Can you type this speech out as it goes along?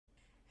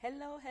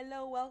Hello,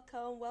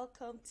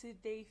 welcome to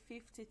day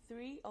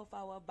 53 of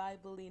our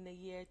Bible in a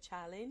Year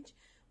challenge.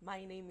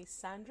 My name is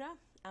Sandra.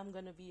 I'm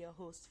going to be your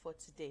host for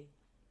today.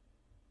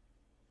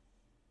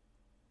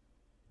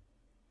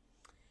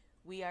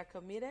 We are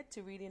committed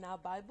to reading our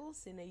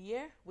Bibles in a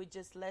year with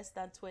just less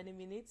than 20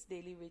 minutes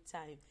daily read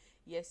time.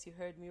 Yes, you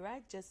heard me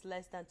right, just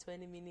less than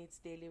 20 minutes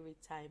daily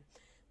read time.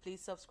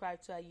 Please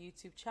subscribe to our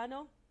YouTube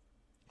channel.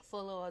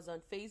 Follow us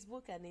on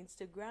Facebook and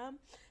Instagram.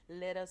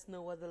 Let us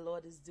know what the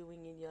Lord is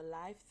doing in your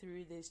life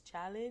through this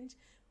challenge.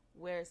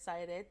 We're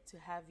excited to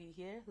have you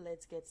here.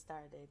 Let's get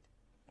started.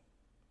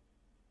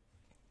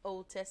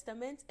 Old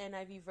Testament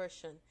NIV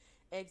version,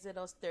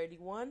 Exodus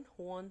 31,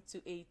 1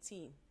 to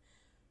 18.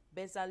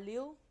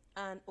 Bezalel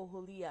and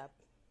Oholiab.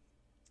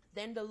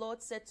 Then the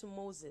Lord said to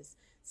Moses,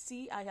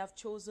 "See, I have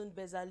chosen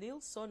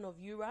Bezalel, son of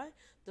Uri,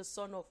 the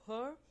son of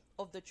Hur,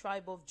 of the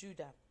tribe of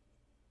Judah.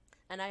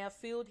 And I have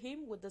filled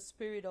him with the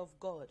Spirit of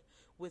God,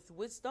 with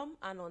wisdom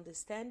and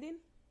understanding,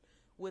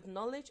 with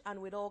knowledge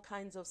and with all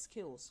kinds of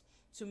skills,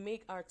 to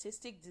make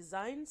artistic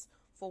designs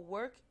for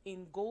work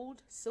in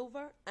gold,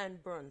 silver,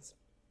 and bronze,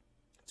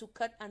 to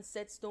cut and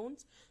set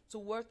stones, to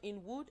work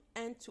in wood,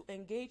 and to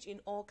engage in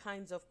all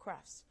kinds of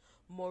crafts.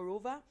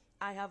 Moreover,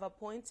 I have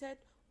appointed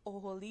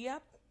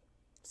Oholiab,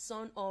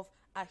 son of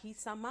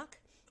Ahisamach,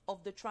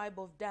 of the tribe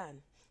of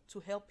Dan,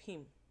 to help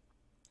him.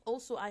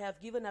 Also, I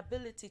have given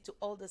ability to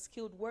all the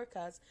skilled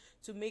workers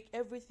to make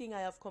everything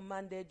I have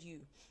commanded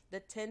you: the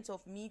tent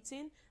of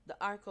meeting, the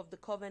ark of the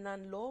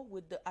covenant law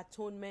with the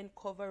atonement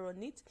cover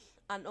on it,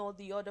 and all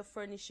the other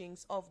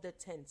furnishings of the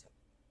tent,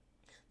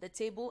 the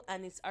table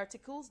and its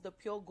articles, the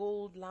pure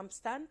gold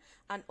lampstand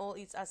and all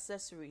its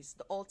accessories,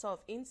 the altar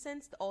of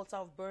incense, the altar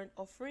of burnt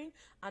offering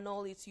and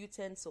all its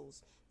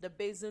utensils, the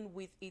basin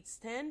with its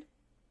stand,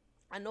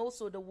 and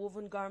also the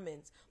woven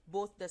garments,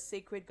 both the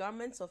sacred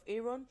garments of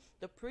Aaron,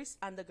 the priest,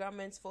 and the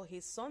garments for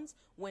his sons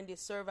when they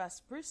serve as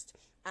priests,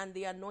 and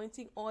the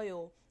anointing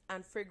oil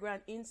and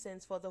fragrant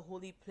incense for the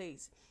holy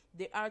place.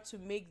 They are to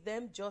make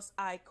them just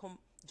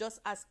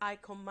as I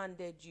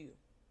commanded you."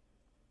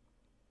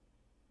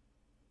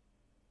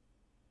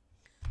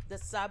 The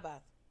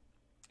Sabbath.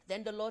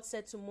 Then the Lord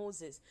said to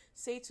Moses,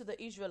 "Say to the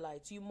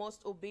Israelites, you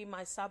must obey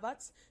my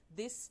Sabbaths.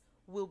 This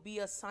will be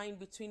a sign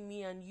between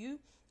me and you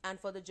and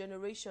for the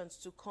generations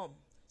to come,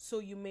 so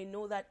you may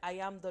know that I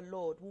am the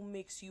Lord who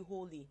makes you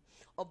holy.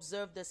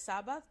 Observe the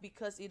Sabbath,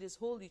 because it is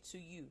holy to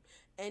you.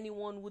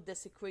 Anyone who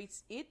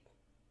desecrates it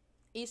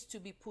is to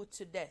be put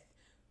to death.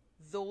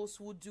 Those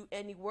who do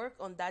any work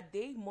on that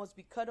day must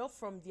be cut off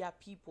from their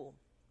people.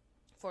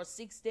 For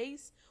 6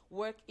 days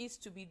work is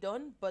to be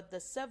done, but the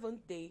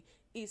seventh day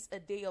is a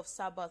day of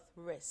Sabbath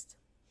rest,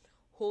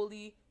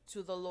 holy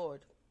to the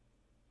Lord.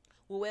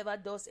 Whoever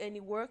does any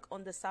work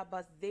on the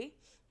Sabbath day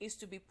is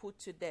to be put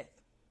to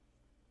death.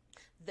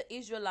 The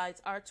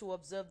Israelites are to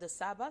observe the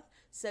Sabbath,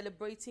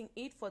 celebrating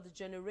it for the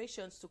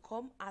generations to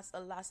come as a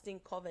lasting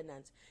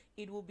covenant.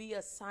 It will be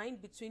a sign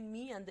between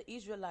me and the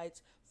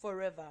Israelites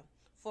forever.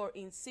 For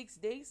in 6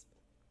 days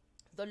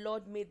the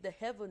Lord made the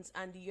heavens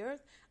and the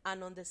earth,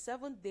 and on the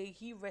seventh day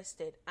he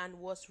rested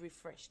and was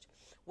refreshed."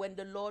 When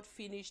the Lord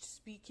finished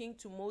speaking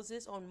to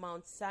Moses on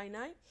Mount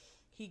Sinai,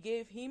 he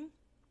gave him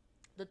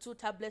the 2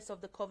 tablets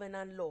of the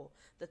covenant law,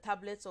 the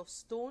tablets of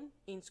stone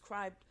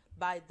inscribed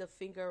by the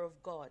finger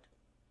of God.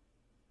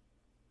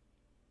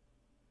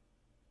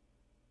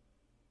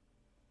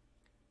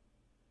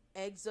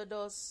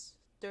 Exodus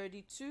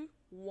 32,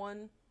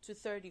 1 to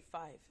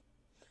 35.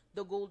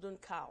 The golden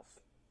calf.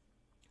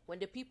 When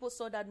the people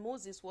saw that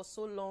Moses was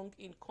so long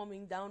in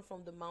coming down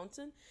from the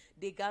mountain,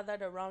 they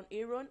gathered around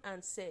Aaron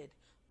and said,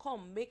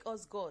 "Come, make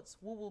us gods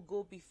who will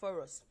go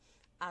before us.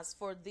 As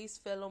for this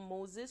fellow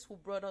Moses who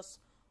brought us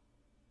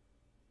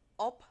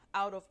up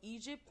out of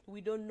Egypt,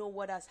 we don't know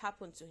what has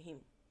happened to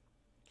him."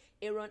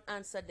 Aaron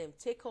answered them,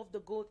 "Take off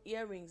the gold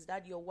earrings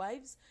that your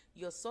wives,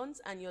 your sons,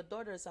 and your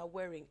daughters are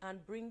wearing,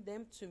 and bring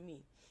them to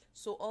me."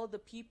 So all the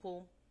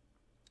people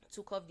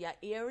took off their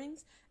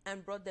earrings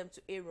and brought them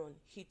to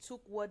Aaron. He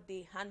took what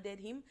they handed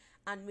him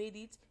and made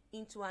it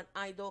into an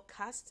idol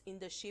cast in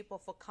the shape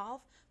of a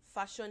calf,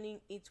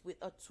 fashioning it with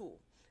a tool.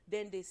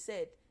 Then they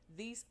said,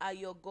 "These are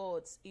your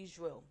gods,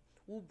 Israel,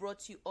 who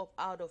brought you up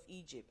out of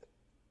Egypt."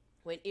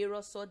 When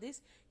Aaron saw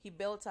this, he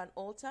built an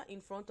altar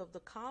in front of the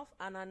calf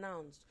and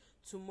announced,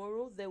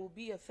 "Tomorrow there will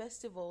be a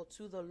festival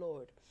to the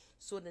Lord."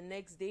 So the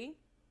next day,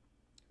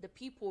 the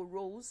people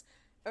rose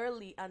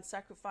early and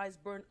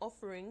sacrificed burnt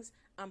offerings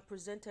and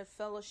presented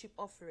fellowship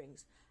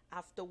offerings.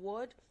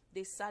 Afterward,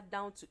 they sat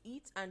down to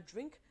eat and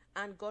drink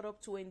and got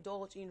up to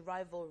indulge in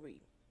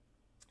rivalry.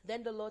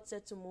 Then the Lord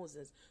said to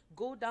Moses,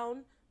 "Go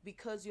down,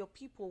 because your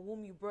people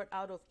whom you brought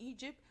out of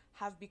Egypt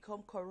have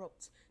become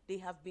corrupt. They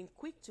have been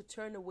quick to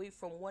turn away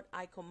from what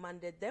I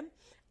commanded them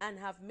and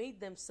have made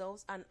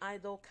themselves an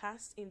idol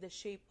cast in the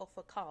shape of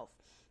a calf.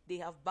 They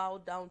have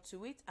bowed down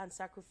to it and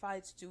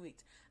sacrificed to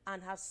it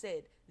and have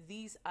said,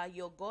 'These are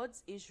your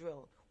gods,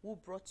 Israel, who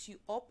brought you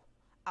up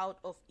out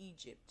of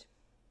Egypt.'"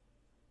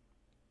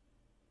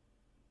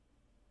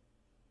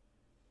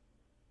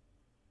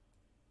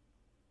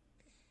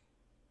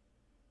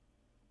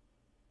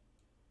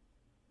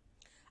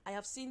 I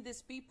have seen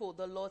this people,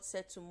 the Lord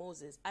said to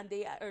Moses, and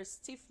they are a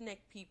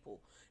stiff-necked people.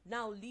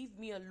 Now leave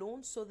me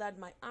alone so that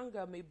my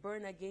anger may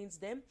burn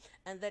against them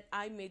and that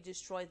I may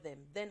destroy them.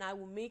 Then I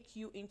will make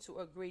you into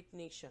a great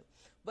nation.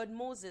 But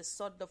Moses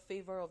sought the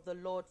favor of the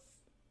Lord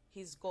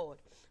his God.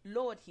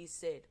 Lord, he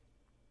said,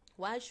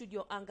 why should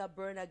your anger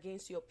burn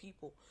against your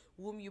people,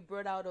 whom you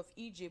brought out of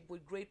Egypt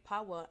with great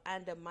power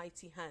and a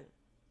mighty hand?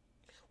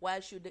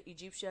 Why should the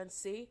Egyptians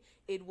say,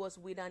 it was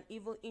with an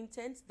evil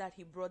intent that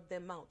he brought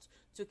them out,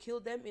 to kill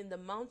them in the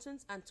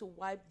mountains and to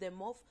wipe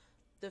them off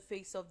the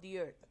face of the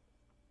earth?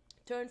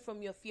 Turn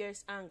from your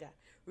fierce anger,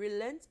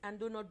 relent, and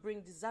do not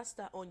bring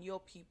disaster on your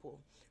people.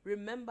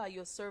 Remember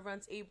your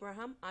servants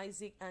Abraham,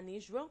 Isaac, and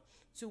Israel,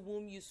 to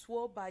whom you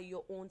swore by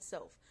your own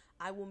self.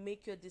 I will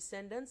make your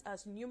descendants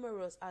as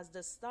numerous as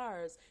the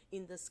stars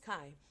in the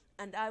sky,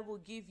 and I will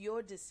give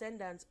your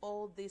descendants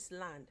all this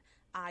land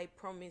I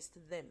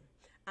promised them,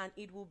 and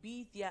it will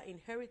be their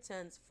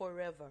inheritance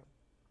forever.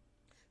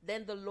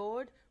 Then the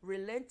Lord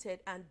relented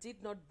and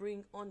did not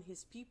bring on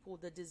his people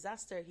the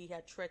disaster he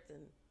had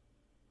threatened.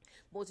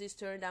 Moses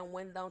turned and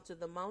went down to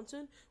the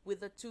mountain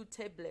with the 2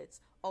 tablets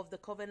of the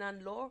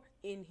covenant law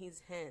in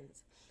his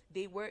hands.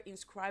 They were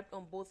inscribed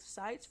on both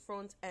sides,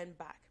 front and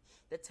back.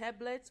 The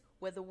tablets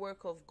were the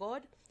work of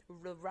God.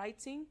 The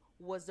writing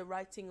was the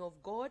writing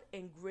of God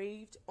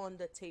engraved on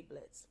the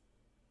tablets.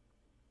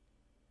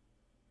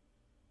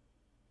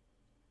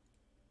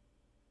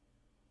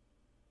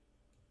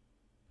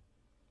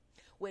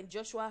 When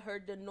Joshua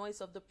heard the noise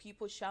of the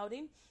people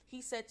shouting,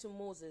 he said to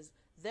Moses,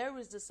 there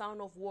is the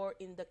sound of war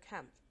in the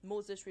camp.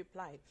 Moses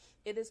replied,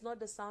 it is not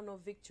the sound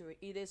of victory.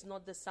 It is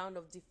not the sound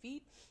of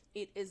defeat.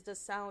 It is the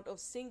sound of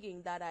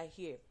singing that I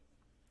hear.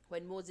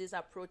 When Moses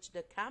approached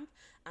the camp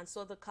and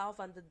saw the calf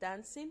and the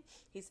dancing,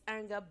 his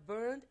anger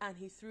burned, and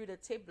he threw the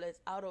tablets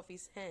out of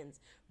his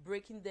hands,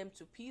 breaking them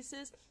to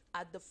pieces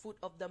at the foot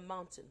of the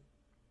mountain.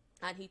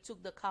 And he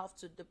took the calf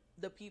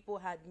the people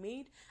had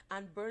made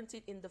and burnt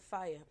it in the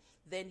fire.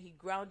 Then he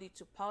ground it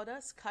to powder,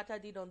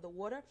 scattered it on the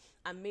water,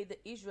 and made the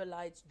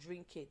Israelites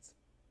drink it.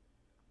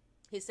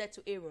 He said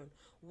to Aaron,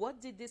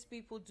 what did these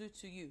people do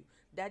to you,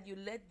 that you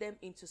led them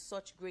into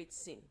such great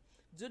sin?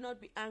 Do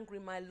not be angry,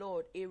 my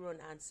lord, Aaron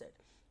answered.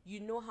 You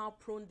know how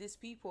prone these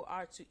people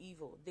are to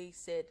evil. They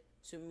said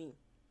to me,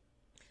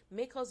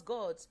 make us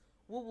gods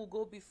who will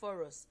go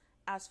before us.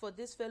 As for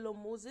this fellow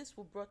Moses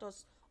who brought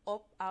us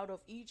up out of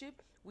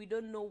Egypt, we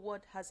don't know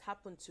what has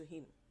happened to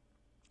him.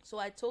 So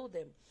I told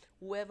them,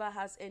 whoever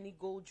has any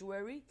gold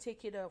jewelry,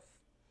 take it off.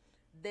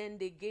 Then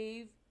they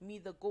gave me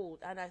the gold,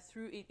 and I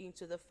threw it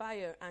into the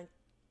fire, and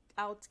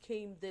out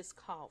came this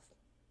calf.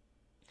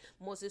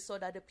 Moses saw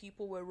that the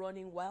people were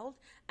running wild,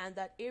 and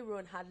that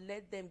Aaron had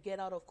let them get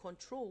out of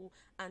control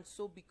and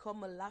so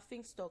become a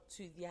laughingstock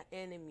to their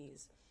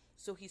enemies.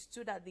 So he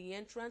stood at the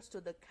entrance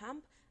to the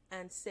camp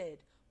and said,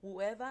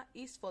 whoever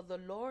is for the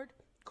Lord,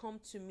 come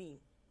to me.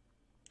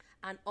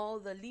 And all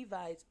the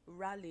Levites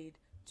rallied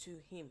to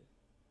him.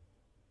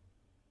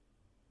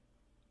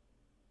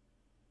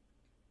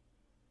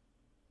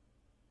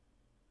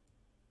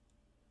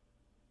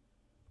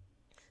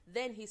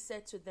 Then he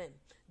said to them,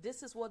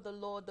 this is what the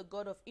Lord, the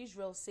God of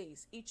Israel,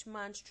 says. Each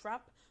man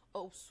strap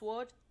a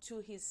sword to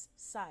his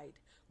side.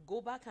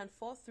 Go back and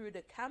forth through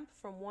the camp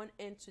from one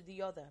end to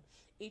the other,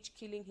 each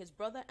killing his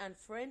brother and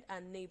friend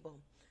and neighbor.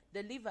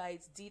 The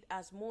Levites did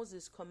as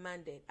Moses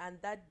commanded, and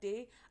that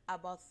day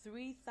about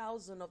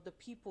 3,000 of the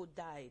people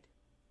died.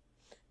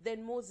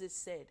 Then Moses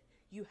said,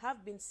 you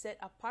have been set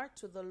apart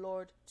to the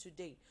Lord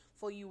today,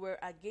 for you were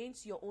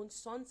against your own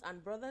sons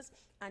and brothers,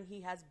 and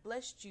he has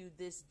blessed you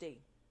this day.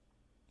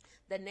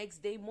 The next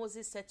day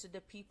Moses said to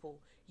the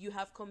people, you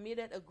have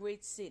committed a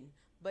great sin,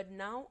 but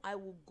now I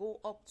will go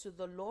up to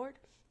the Lord.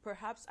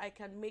 Perhaps I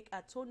can make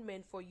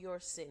atonement for your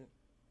sin.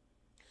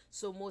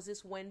 So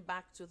Moses went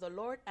back to the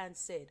Lord and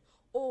said,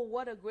 oh,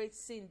 what a great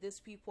sin these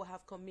people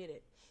have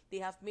committed. They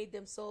have made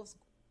themselves,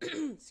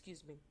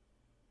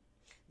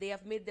 They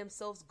have made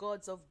themselves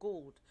gods of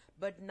gold.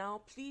 But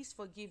now please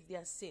forgive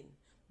their sin.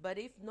 But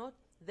if not,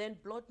 then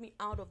blot me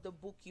out of the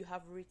book you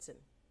have written.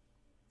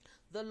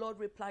 The Lord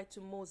replied to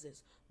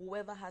Moses,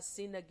 whoever has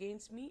sinned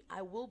against me,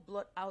 I will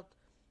blot out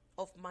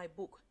of my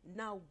book.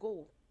 Now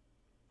go,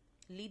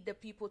 lead the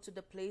people to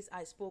the place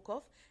I spoke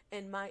of,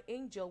 and my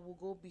angel will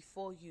go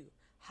before you.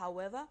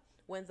 However,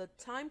 when the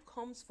time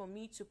comes for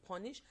me to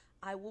punish,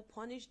 I will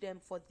punish them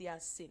for their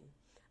sin.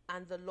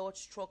 And the Lord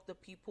struck the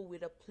people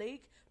with a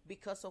plague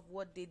because of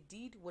what they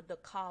did with the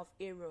calf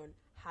Aaron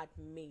had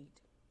made.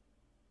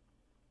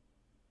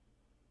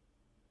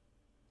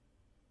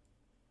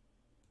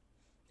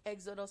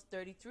 Exodus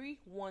 33,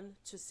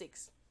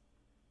 1-6.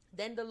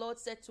 Then the Lord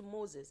said to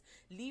Moses,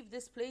 leave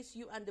this place,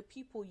 you and the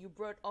people you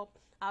brought up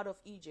out of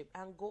Egypt,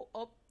 and go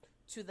up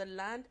to the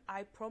land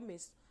I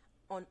promised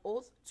on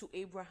oath to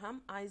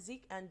Abraham,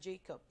 Isaac, and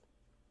Jacob,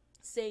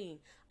 saying,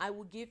 I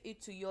will give it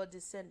to your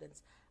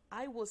descendants.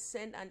 I will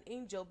send an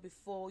angel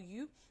before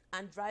you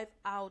and drive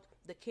out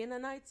the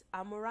Canaanites,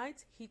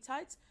 Amorites,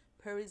 Hittites,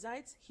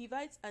 Perizzites,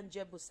 Hivites, and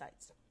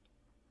Jebusites.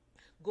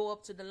 Go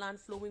up to the land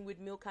flowing with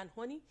milk and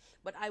honey,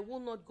 but I will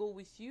not go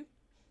with you,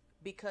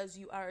 because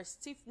you are a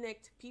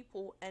stiff-necked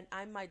people, and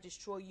I might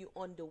destroy you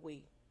on the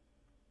way."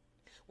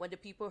 When the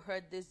people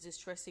heard these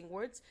distressing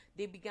words,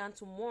 they began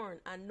to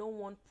mourn, and no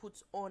one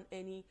put on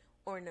any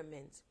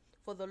ornament.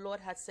 For the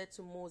Lord had said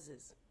to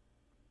Moses,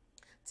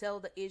 "Tell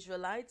the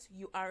Israelites,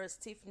 you are a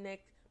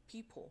stiff-necked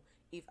people.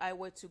 If I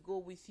were to go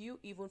with you,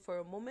 even for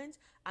a moment,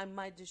 I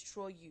might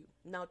destroy you.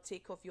 Now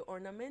take off your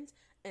ornament,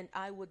 and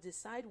I will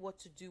decide what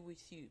to do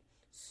with you."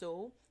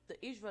 So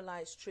the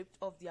Israelites stripped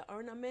off their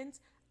ornaments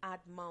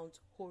at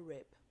Mount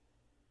Horeb.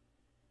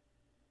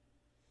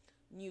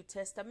 New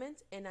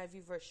Testament,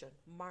 NIV version,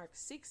 Mark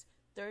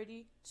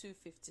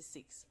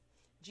 6:30-56.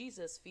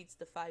 Jesus feeds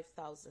the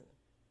 5,000.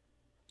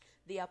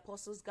 The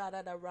apostles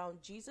gathered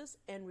around Jesus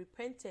and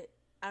reported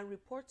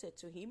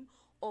to him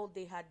all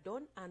they had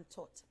done and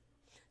taught.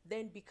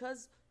 Then,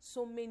 because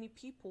so many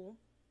people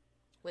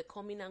were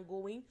coming and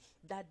going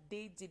that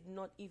they did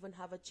not even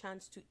have a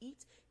chance to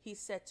eat, he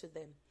said to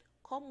them,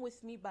 "Come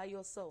with me by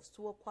yourselves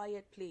to a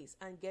quiet place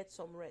and get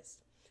some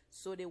rest."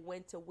 So they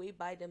went away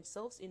by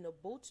themselves in a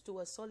boat to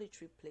a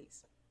solitary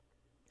place.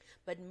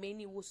 But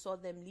many who saw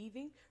them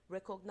leaving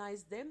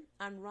recognized them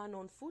and ran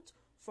on foot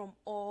from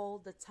all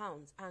the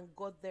towns and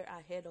got there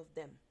ahead of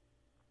them.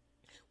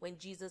 When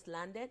Jesus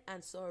landed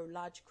and saw a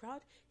large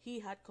crowd, he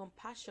had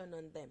compassion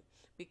on them,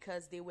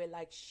 because they were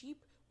like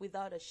sheep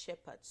without a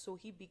shepherd. So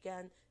he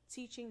began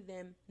teaching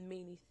them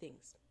many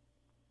things.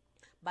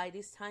 By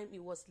this time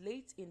it was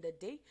late in the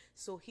day,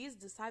 so his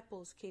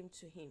disciples came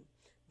to him.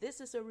 "This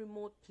is a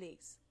remote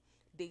place,"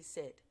 they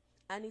said,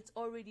 "and it's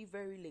already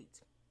very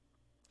late.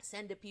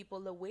 Send the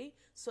people away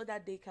so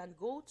that they can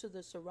go to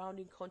the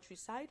surrounding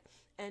countryside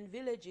and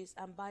villages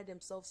and buy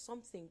themselves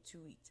something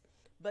to eat."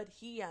 But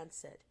he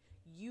answered,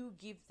 "You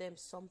give them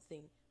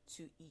something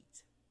to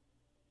eat."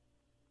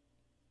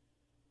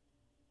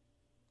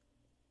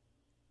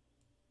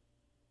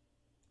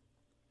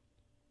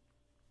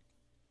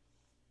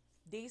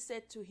 They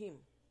said to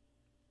him,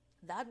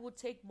 "That would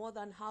take more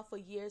than half a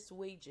year's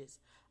wages.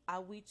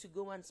 Are we to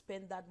go and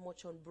spend that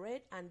much on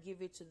bread and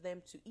give it to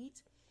them to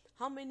eat?"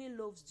 "How many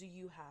loaves do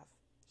you have?"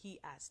 he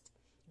asked.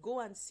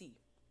 "Go and see."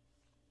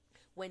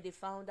 When they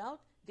found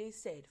out, they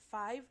said,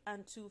 5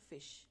 and 2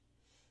 fish.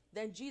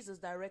 Then Jesus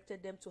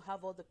directed them to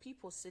have all the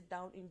people sit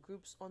down in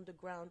groups on the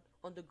ground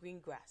on the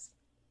green grass.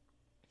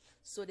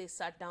 So they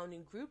sat down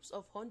in groups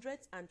of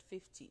hundreds and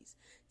fifties.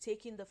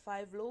 Taking the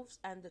 5 loaves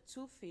and the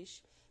 2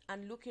 fish,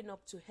 and looking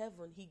up to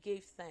heaven, he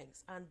gave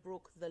thanks and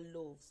broke the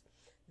loaves.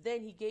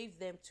 Then he gave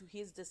them to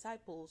his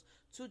disciples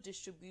to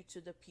distribute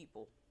to the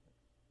people.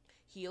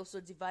 He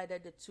also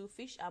divided the 2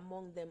 fish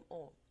among them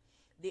all.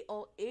 They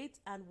all ate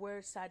and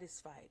were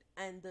satisfied,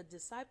 and the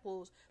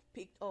disciples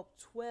picked up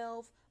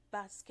 12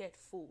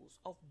 basketfuls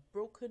of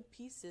broken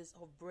pieces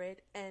of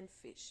bread and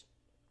fish.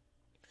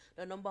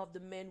 The number of the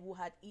men who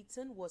had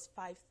eaten was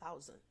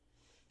 5,000.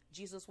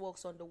 Jesus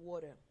walks on the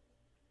water.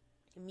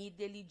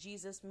 Immediately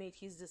Jesus made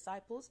his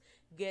disciples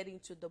get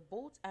into the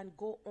boat and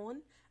go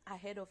on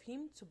ahead of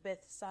him to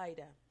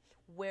Bethsaida,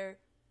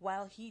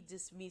 while he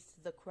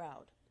dismissed the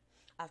crowd.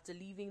 After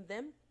leaving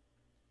them,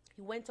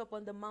 he went up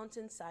on the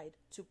mountainside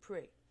to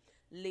pray.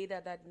 Later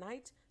that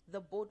night,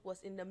 the boat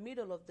was in the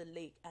middle of the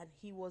lake, and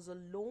he was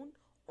alone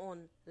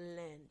on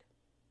land.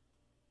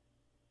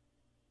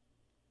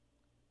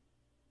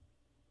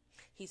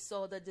 He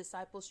saw the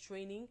disciples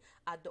straining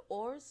at the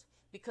oars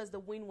because the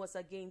wind was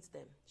against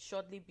them.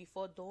 Shortly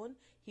before dawn,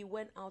 he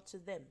went out to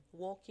them,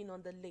 walking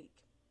on the lake.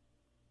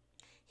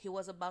 He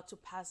was about to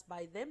pass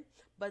by them,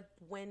 but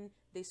when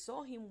they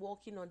saw him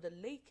walking on the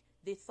lake,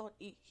 they thought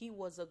he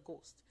was a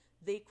ghost.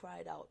 They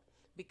cried out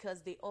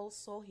because they all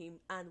saw him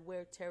and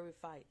were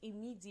terrified.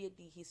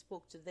 Immediately he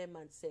spoke to them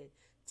and said,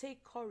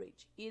 "Take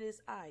courage, it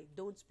is I,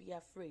 don't be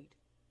afraid."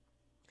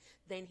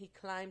 Then he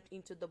climbed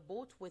into the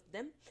boat with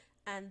them,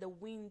 and the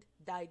wind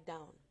died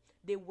down.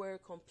 They were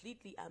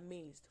completely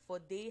amazed, for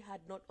they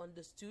had not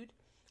understood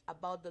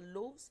about the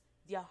loaves.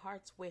 Their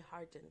hearts were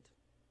hardened.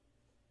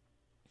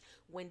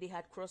 When they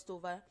had crossed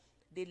over,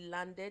 they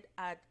landed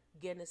at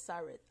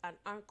Gennesaret and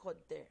anchored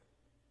there.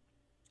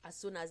 As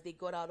soon as they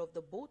got out of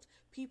the boat,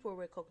 people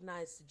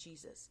recognized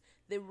Jesus.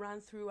 They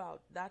ran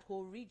throughout that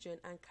whole region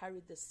and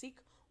carried the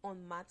sick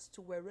on mats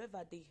to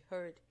wherever they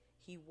heard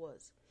he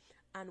was.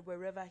 And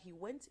wherever he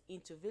went,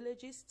 into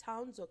villages,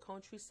 towns, or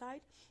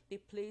countryside, they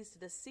placed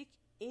the sick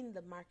in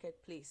the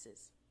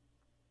marketplaces.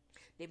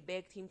 They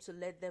begged him to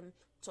let them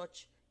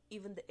touch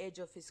even the edge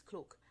of his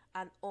cloak,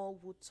 and all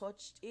who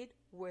touched it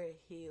were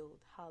healed.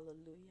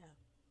 Hallelujah.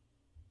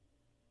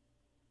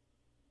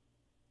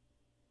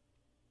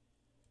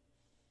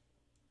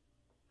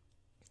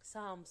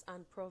 Psalms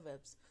and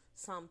Proverbs.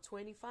 Psalm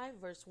 25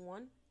 verse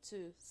 1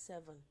 to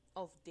 7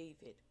 of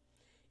David.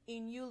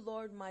 In you,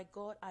 Lord my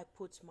God, I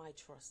put my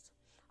trust.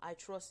 I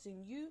trust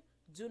in you.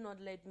 Do not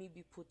let me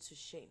be put to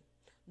shame,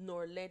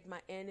 nor let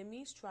my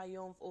enemies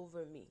triumph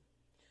over me.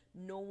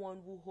 No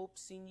one who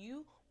hopes in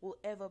you will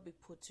ever be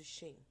put to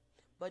shame,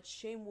 but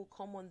shame will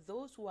come on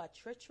those who are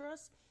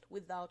treacherous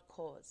without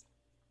cause.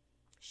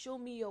 Show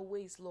me your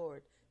ways,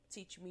 Lord.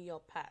 Teach me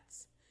your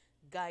paths.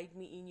 Guide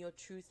me in your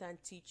truth and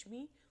teach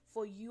me,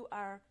 for you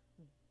are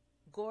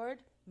God,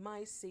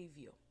 my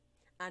Savior,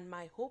 and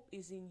my hope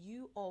is in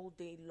you all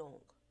day long.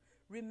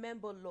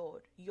 Remember,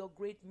 Lord, your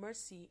great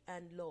mercy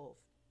and love,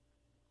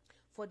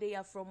 for they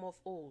are from of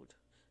old.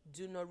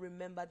 Do not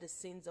remember the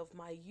sins of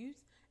my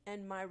youth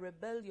and my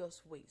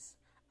rebellious ways.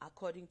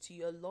 According to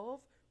your love,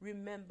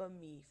 remember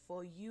me,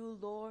 for you,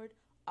 Lord,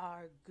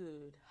 are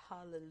good.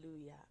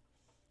 Hallelujah.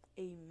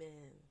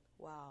 Amen.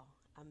 Wow,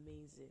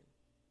 amazing.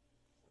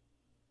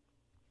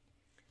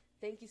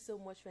 Thank you so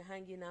much for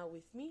hanging out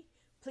with me.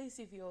 Please,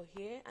 if you're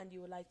here and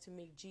you would like to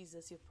make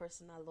Jesus your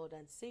personal Lord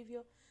and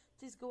Savior,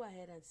 please go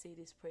ahead and say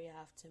this prayer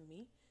after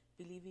me,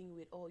 believing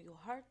with all your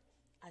heart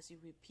as you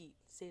repeat.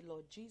 Say,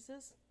 Lord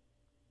Jesus,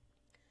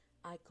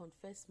 I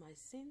confess my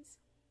sins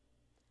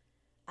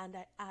and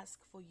I ask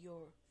for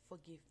your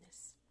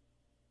forgiveness.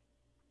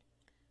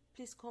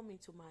 Please come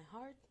into my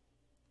heart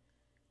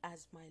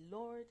as my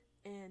Lord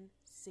and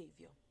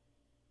Savior.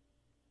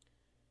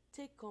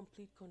 Take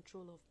complete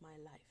control of my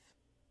life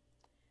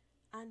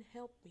and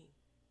help me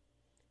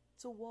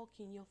to walk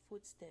in your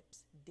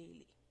footsteps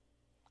daily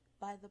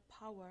by the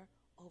power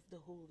of the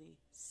Holy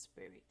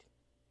Spirit.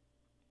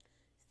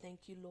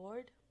 Thank you,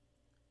 Lord,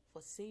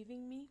 for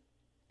saving me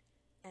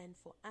and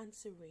for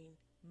answering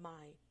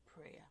my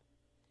prayer.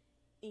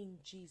 In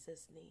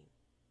Jesus' name,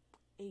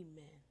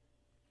 amen.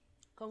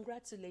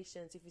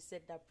 Congratulations if you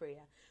said that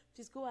prayer.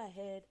 Please go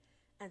ahead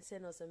and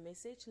send us a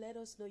message. Let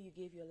us know you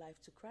gave your life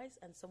to Christ,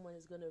 and someone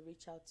is going to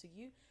reach out to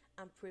you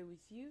and pray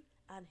with you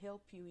and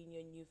help you in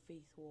your new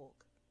faith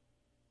walk.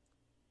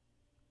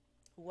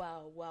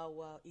 Wow, wow,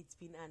 wow. It's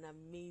been an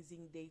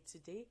amazing day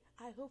today.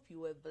 I hope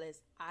you were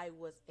blessed. I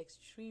was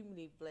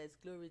extremely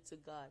blessed. Glory to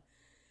God.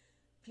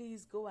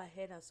 Please go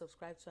ahead and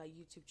subscribe to our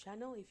YouTube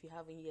channel if you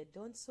haven't yet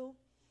done so.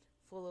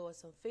 Follow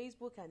us on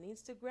Facebook and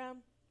Instagram.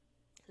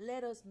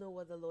 Let us know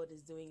what the Lord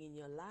is doing in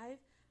your life.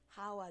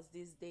 How has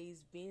these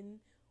days been?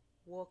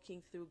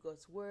 Walking through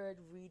God's word,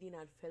 reading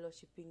and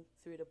fellowshipping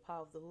through the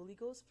power of the Holy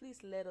Ghost. Please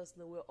let us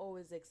know. We're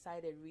always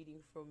excited reading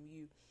from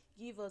you.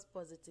 Give us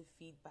positive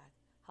feedback.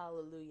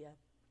 Hallelujah.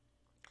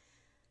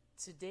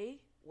 Today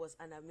was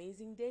an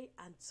amazing day,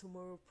 and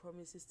tomorrow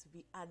promises to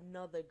be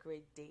another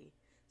great day.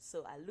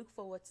 So I look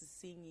forward to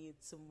seeing you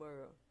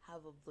tomorrow.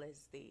 Have a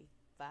blessed day.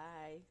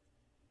 Bye.